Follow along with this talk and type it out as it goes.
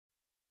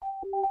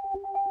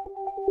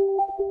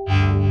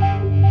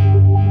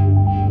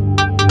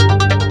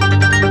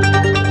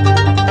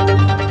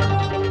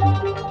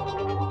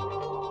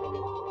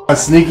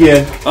Sneak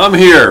in. I'm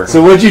here.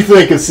 So what'd you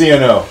think of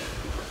CNO?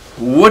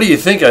 What do you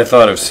think I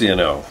thought of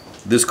CNO?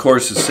 This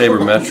course is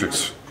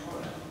sabermetrics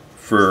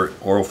for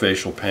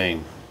orofacial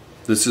pain.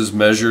 This is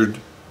measured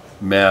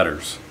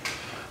matters.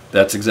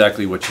 That's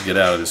exactly what you get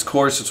out of this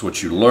course. It's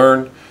what you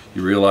learn.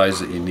 You realize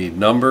that you need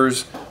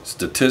numbers,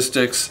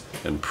 statistics,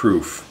 and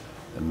proof.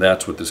 And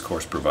that's what this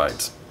course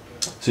provides.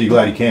 So you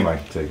glad you came, I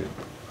take it?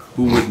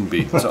 Who wouldn't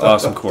be? It's an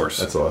awesome course.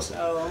 That's awesome.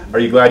 Oh, Are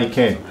you glad you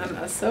came?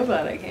 I'm so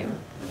glad I came.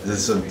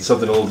 Is this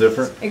something a little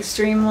different?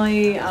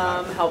 Extremely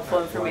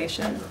helpful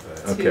information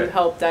to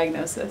help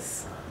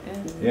diagnosis.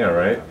 Yeah,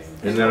 right?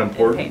 Isn't that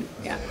important? Pain.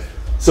 Yeah.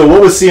 So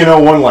what was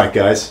CNO1 like,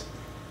 guys?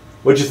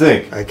 What'd you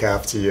think? Okay,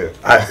 after you.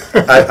 I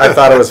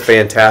thought it was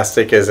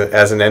fantastic as an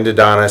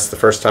endodontist. The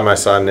first time I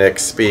saw Nick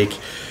speak,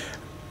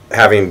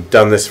 having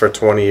done this for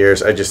 20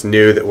 years, I just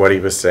knew that what he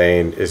was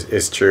saying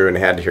is true and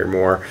had to hear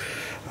more.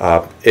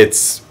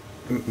 It's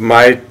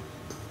my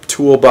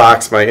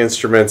toolbox, my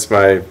instruments,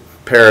 my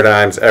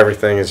paradigms,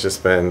 everything has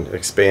just been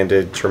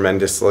expanded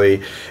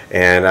tremendously,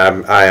 and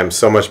I am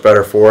so much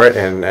better for it,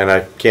 and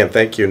I can't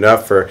thank you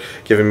enough for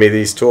giving me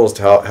these tools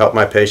to help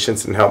my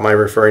patients and help my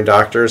referring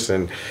doctors,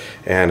 and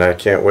I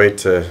can't wait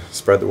to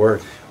spread the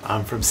word.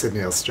 I'm from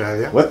Sydney,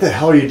 Australia. What the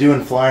hell are you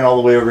doing flying all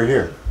the way over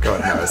here?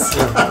 God knows.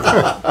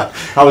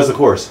 How was the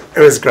course?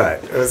 It was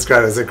great. It was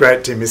great. It was a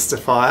great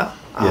demystifier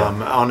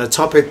on a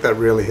topic that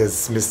really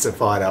has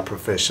mystified our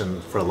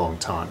profession for a long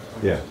time.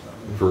 Yeah,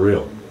 for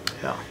real.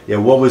 Yeah. Yeah.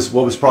 What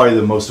was probably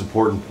the most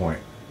important point?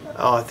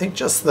 Oh, I think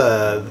just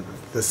the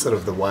sort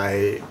of the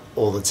way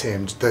all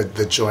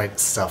the joint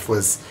stuff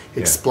was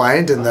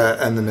explained, and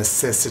the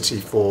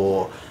necessity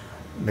for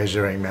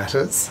measuring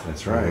matters.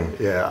 That's right.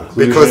 Yeah. Occlusion,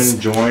 because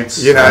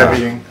joints,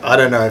 I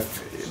don't know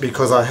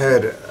because I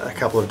heard a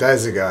couple of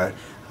days ago,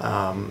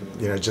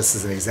 just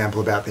as an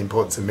example about the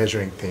importance of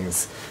measuring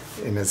things,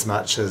 in as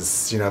much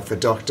as, if a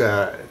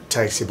doctor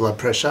takes your blood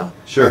pressure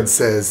and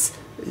says,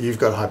 you've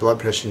got high blood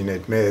pressure, you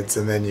need meds,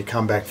 and then you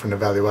come back for an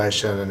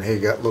evaluation and he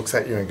looks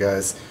at you and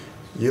goes,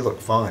 you look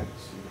fine,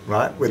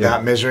 right?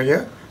 Without measuring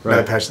it,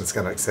 no patient's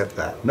going to accept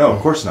that. No, of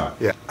course not.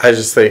 Yeah. I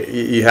just think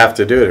you have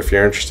to do it if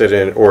you're interested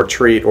in or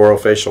treat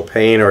orofacial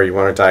pain, or you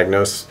want to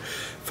diagnose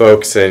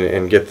folks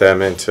and get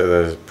them into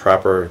the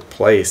proper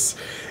place.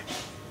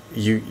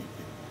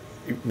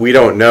 We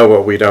don't know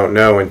what we don't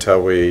know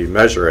until we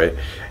measure it,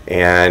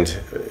 and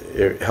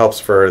it helps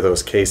for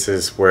those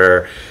cases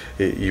where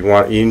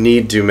you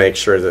need to make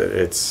sure that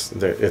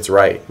it's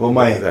right. Well,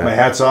 my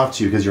hat's off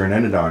to you, because you're an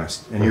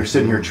endodontist and you're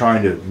sitting here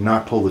trying to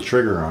not pull the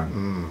trigger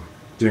on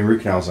doing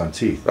root canals on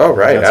teeth. Oh,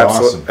 right. That's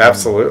awesome.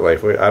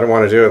 Absolutely. I don't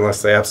want to do it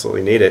unless they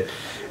absolutely need it.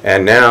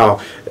 And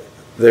now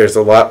there's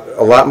a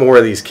lot more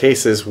of these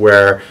cases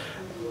where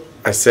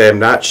I say I'm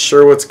not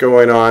sure what's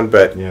going on,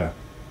 but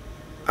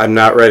I'm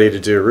not ready to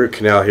do a root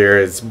canal here.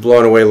 It's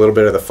blown away a little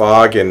bit of the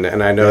fog, and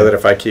I know that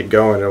if I keep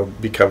going, it'll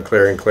become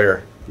clearer and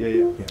clearer.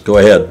 Yeah. Go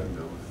ahead.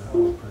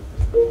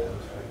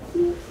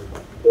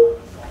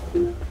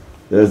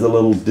 There's a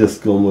little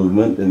discal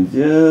movement, and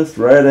just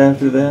right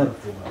after that,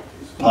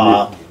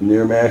 pop,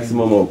 near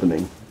maximum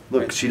opening.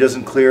 Look, she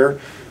doesn't clear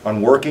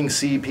on working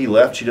CEP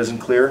left. She doesn't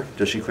clear.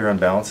 Does she clear on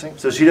balancing?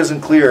 So she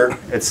doesn't clear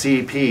at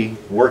CEP,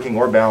 working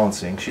or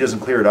balancing. She doesn't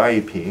clear at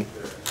IEP.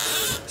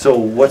 So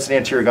what's the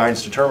anterior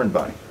guidance determined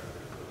by?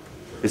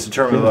 It's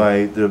determined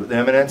by the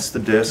eminence, the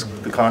disc,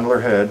 the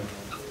condylar head,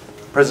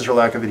 presence or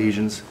lack of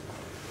adhesions,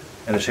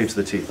 and the shapes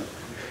of the teeth,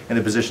 and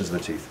the positions of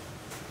the teeth.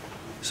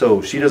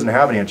 So she doesn't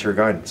have an anterior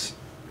guidance,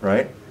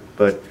 right?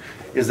 But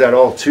is that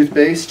all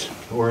tooth-based,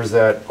 or is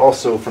that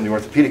also from the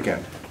orthopedic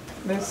end?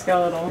 There's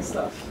skeletal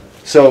stuff.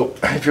 So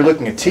if you're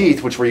looking at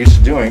teeth, which we're used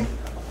to doing,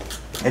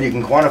 and you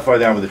can quantify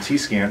that with a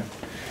T-scan,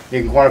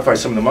 you can quantify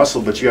some of the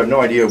muscle, but you have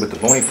no idea what the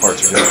bony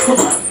parts are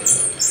doing.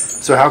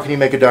 So how can you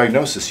make a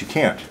diagnosis? You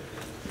can't.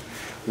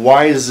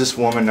 Why does this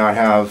woman not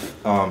have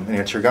an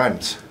anterior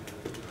guidance?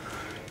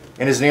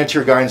 And is an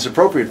anterior guidance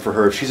appropriate for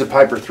her? If she's a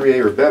Piper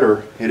 3A or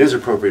better, it is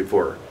appropriate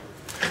for her.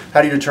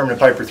 How do you determine a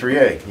Piper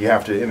 3A? You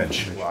have to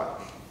image.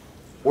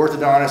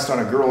 Orthodontist on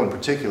a girl in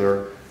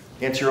particular,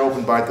 anterior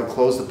open bite, they'll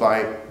close the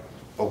bite,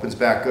 opens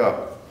back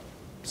up.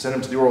 Send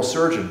them to the oral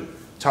surgeon.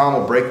 Tom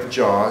will break the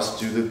jaws,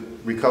 do the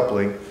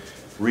recoupling,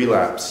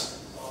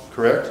 relapse.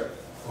 Correct?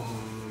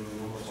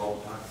 Almost all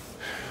the time.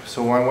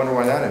 So I wonder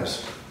why that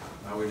is.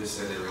 We just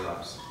say they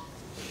relapse.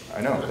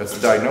 I know, that's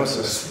the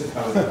diagnosis.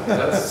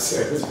 That's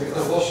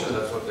bullshit.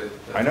 That's what they.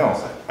 I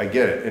know, I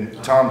get it,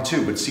 and Tom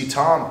too. But see,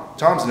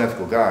 Tom's an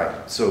ethical guy,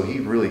 so he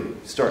really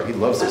he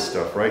loves this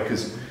stuff, right?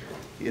 Because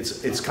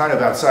it's kind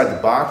of outside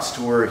the box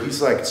to where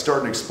he's like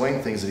starting to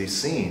explain things that he's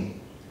seen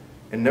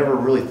and never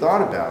really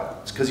thought about.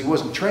 It's because he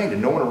wasn't trained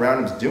and no one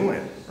around him's doing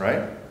it,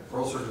 right?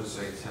 Oral surgeons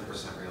say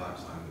 10%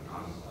 relapse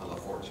on a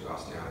L4-2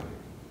 osteotomy.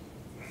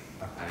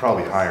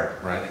 Probably higher,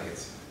 right? I think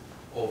it's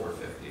over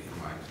 50 from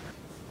my experience.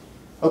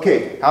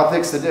 Okay, how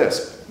thick's the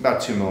disc?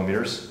 About 2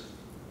 millimeters.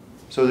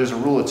 So there's a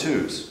rule of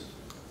twos.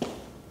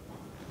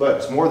 But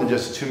it's more than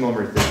just a 2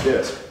 millimeter thick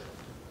disc.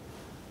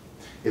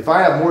 If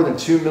I have more than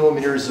 2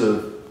 millimeters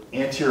of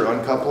anterior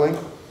uncoupling,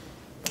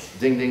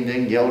 Ding, ding,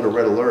 ding, yellow to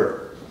red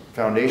alert.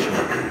 Foundation.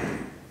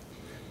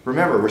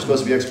 Remember, we're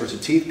supposed to be experts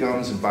at teeth,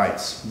 gums, and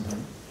bites.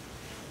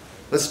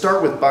 Let's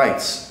start with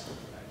bites.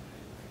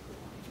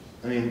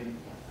 I mean,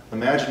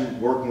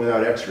 imagine working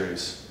without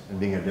x-rays and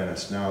being a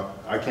dentist. Now,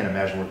 I can't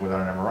imagine working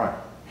without an MRI.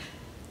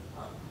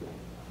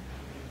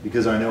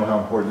 Because I know how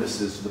important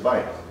this is to the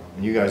bite.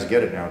 And you guys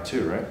get it now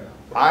too, right?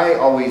 I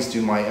always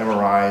do my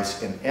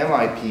MRIs in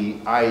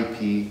MIP,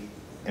 IEP,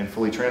 and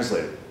fully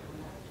translated.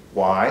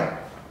 Why?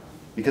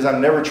 Because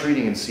I'm never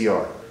treating in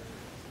CR.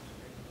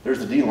 There's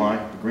the D line,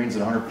 the green's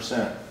at 100%.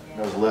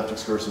 That was the left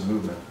excursive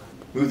movement.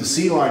 Move the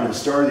C line to the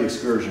start of the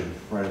excursion,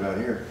 right about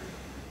here.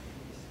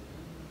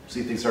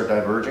 See things start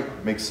diverging?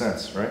 Makes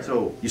sense, right?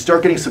 So you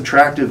start getting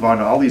subtractive on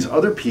all these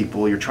other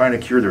people you're trying to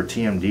cure their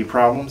TMD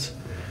problems.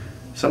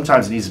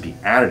 Sometimes it needs to be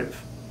additive,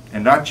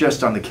 and not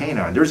just on the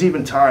canine. There's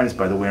even times,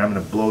 by the way, I'm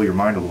going to blow your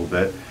mind a little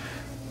bit,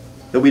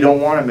 that we don't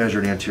want to measure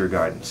an anterior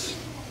guidance.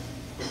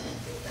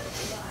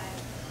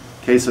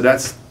 Okay, so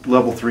that's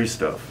level 3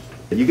 stuff.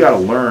 You got to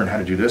learn how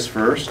to do this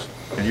first,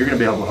 and you're going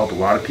to be able to help a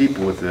lot of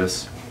people with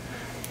this,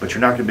 but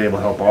you're not going to be able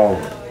to help all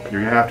of them.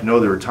 You're going to have to know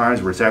there are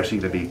times where it's actually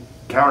going to be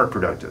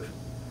counterproductive.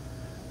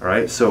 All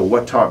right, so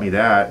what taught me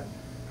that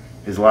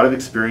is a lot of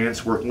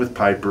experience working with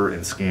Piper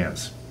and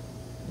scans.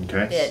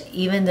 Okay.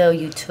 Even though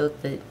you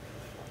took the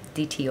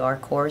DTR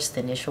course,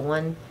 the initial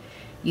one,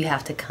 you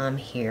have to come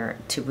here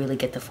to really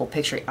get the full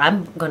picture.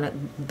 I'm going to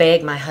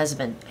beg my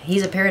husband.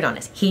 He's a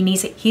periodontist.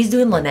 He's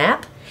doing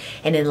LANAP,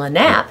 and in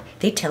LANAP,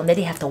 they tell him that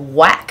they have to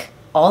whack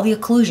all the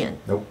occlusion.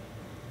 Nope.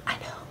 I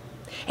know.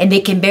 And they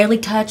can barely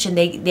touch, and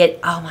they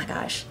oh my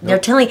gosh. Nope. They're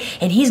telling,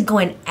 and he's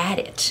going at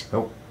it.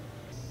 Nope.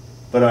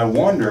 But I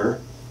wonder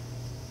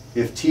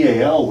if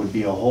TAL would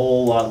be a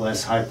whole lot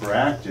less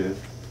hyperactive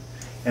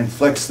and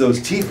flex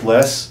those teeth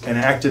less and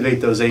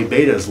activate those A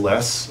betas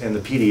less and the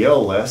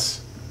PDL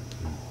less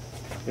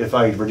if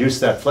I reduce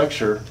that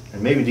flexure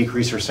and maybe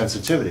decrease her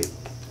sensitivity.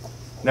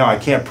 Now, I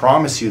can't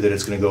promise you that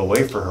it's going to go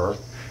away for her.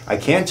 I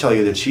can tell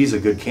you that she's a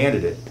good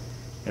candidate.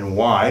 And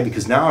why?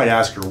 Because now I'd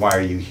ask her, why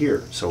are you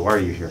here? So why are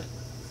you here?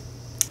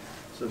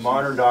 So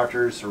modern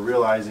doctors are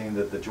realizing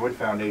that the joint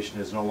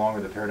foundation is no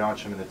longer the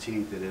periodontium and the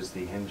teeth, it is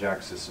the hinge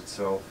axis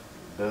itself,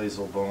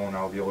 basal bone,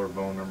 alveolar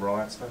bone, remember all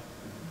that stuff?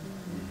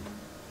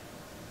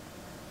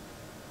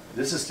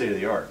 This is state of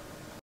the art.